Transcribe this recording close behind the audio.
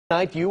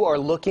Tonight, you are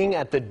looking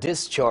at the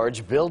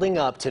discharge building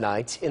up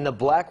tonight in the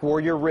Black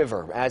Warrior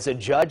River as a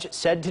judge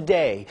said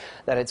today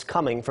that it's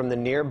coming from the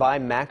nearby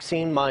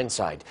Maxine mine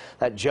site.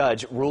 That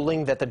judge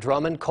ruling that the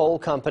Drummond Coal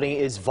Company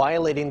is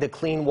violating the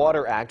Clean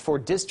Water Act for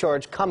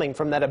discharge coming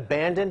from that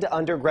abandoned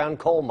underground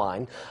coal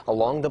mine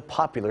along the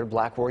popular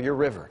Black Warrior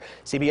River.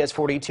 CBS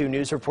 42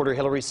 News reporter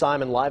Hillary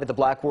Simon live at the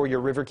Black Warrior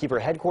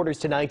Riverekeeper headquarters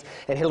tonight.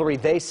 And Hillary,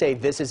 they say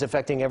this is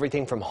affecting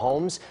everything from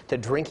homes to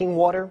drinking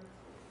water.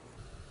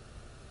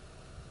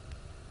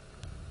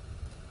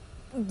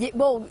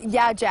 Well,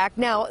 yeah, Jack.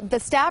 Now, the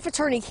staff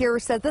attorney here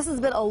says this has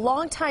been a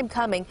long time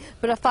coming,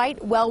 but a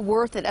fight well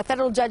worth it. A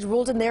federal judge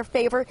ruled in their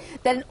favor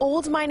that an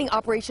old mining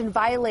operation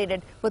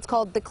violated what's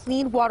called the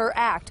Clean Water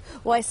Act.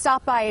 Well, I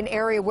stopped by an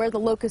area where the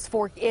Locust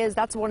Fork is.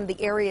 That's one of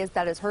the areas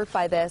that is hurt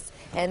by this.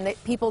 And the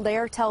people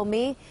there tell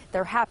me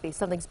they're happy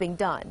something's being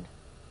done.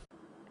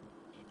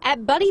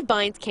 At Buddy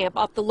Vine's camp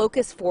off the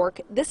Locust Fork,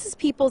 this is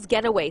people's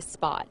getaway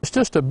spot. It's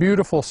just a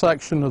beautiful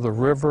section of the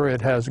river.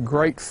 It has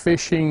great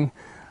fishing.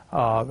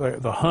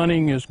 The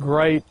hunting is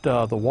great,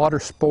 the water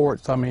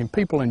sports. I mean,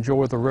 people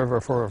enjoy the river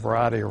for a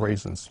variety of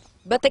reasons.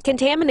 But the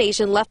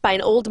contamination left by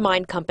an old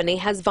mine company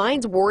has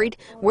Vines worried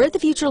where the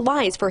future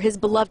lies for his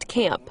beloved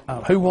camp.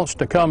 Who wants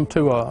to come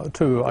to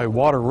a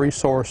water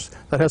resource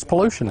that has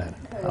pollution in it?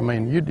 I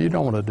mean, you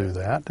don't want to do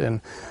that, and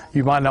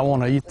you might not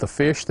want to eat the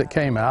fish that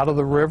came out of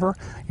the river.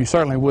 You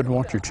certainly wouldn't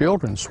want your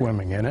children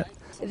swimming in it.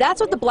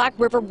 That's what the Black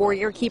River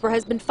Warrior Keeper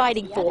has been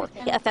fighting for.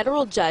 A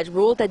federal judge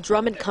ruled that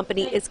Drummond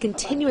Company is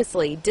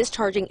continuously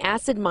discharging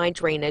acid mine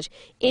drainage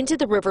into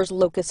the river's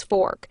Locust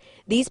Fork.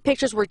 These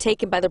pictures were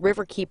taken by the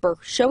River Keeper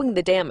showing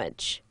the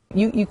damage.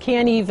 You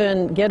can't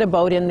even get a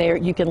boat in there.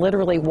 You can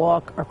literally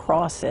walk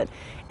across it.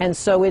 And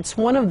so it's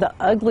one of the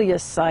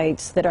ugliest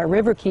sites that our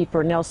River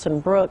Keeper, Nelson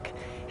Brook,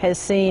 has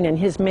seen in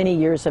his many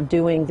years of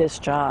doing this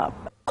job.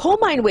 Coal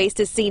mine waste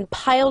is seen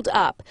piled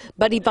up.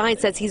 Buddy Vine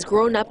says he's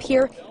grown up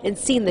here and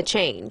seen the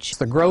change.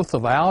 The growth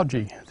of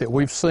algae that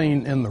we've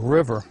seen in the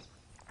river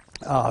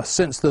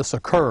since this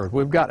occurred.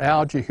 We've got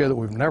algae here that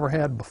we've never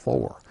had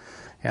before.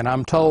 And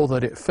I'm told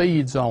that it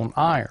feeds on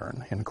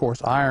iron. And of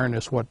course, iron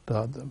is what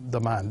the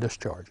mine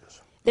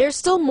discharges. There's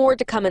still more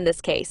to come in this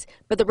case,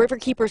 but the River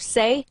Keepers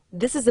say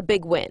this is a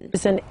big win.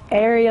 It's an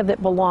area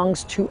that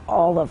belongs to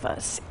all of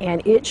us,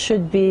 and it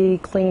should be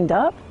cleaned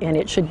up, and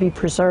it should be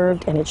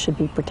preserved, and it should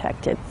be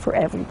protected for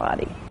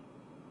everybody.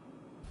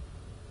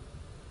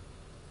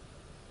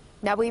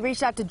 Now, we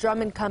reached out to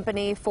Drummond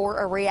Company for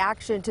a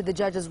reaction to the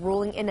judge's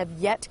ruling and have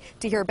yet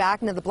to hear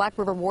back. Now, the Black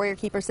River Warrior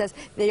Keeper says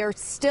they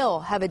still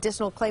have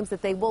additional claims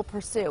that they will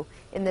pursue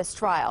in this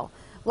trial.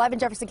 Live in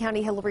Jefferson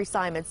County, Hillary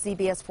Simon,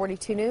 CBS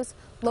 42 News,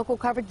 local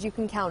coverage you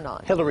can count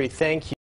on. Hillary, thank you.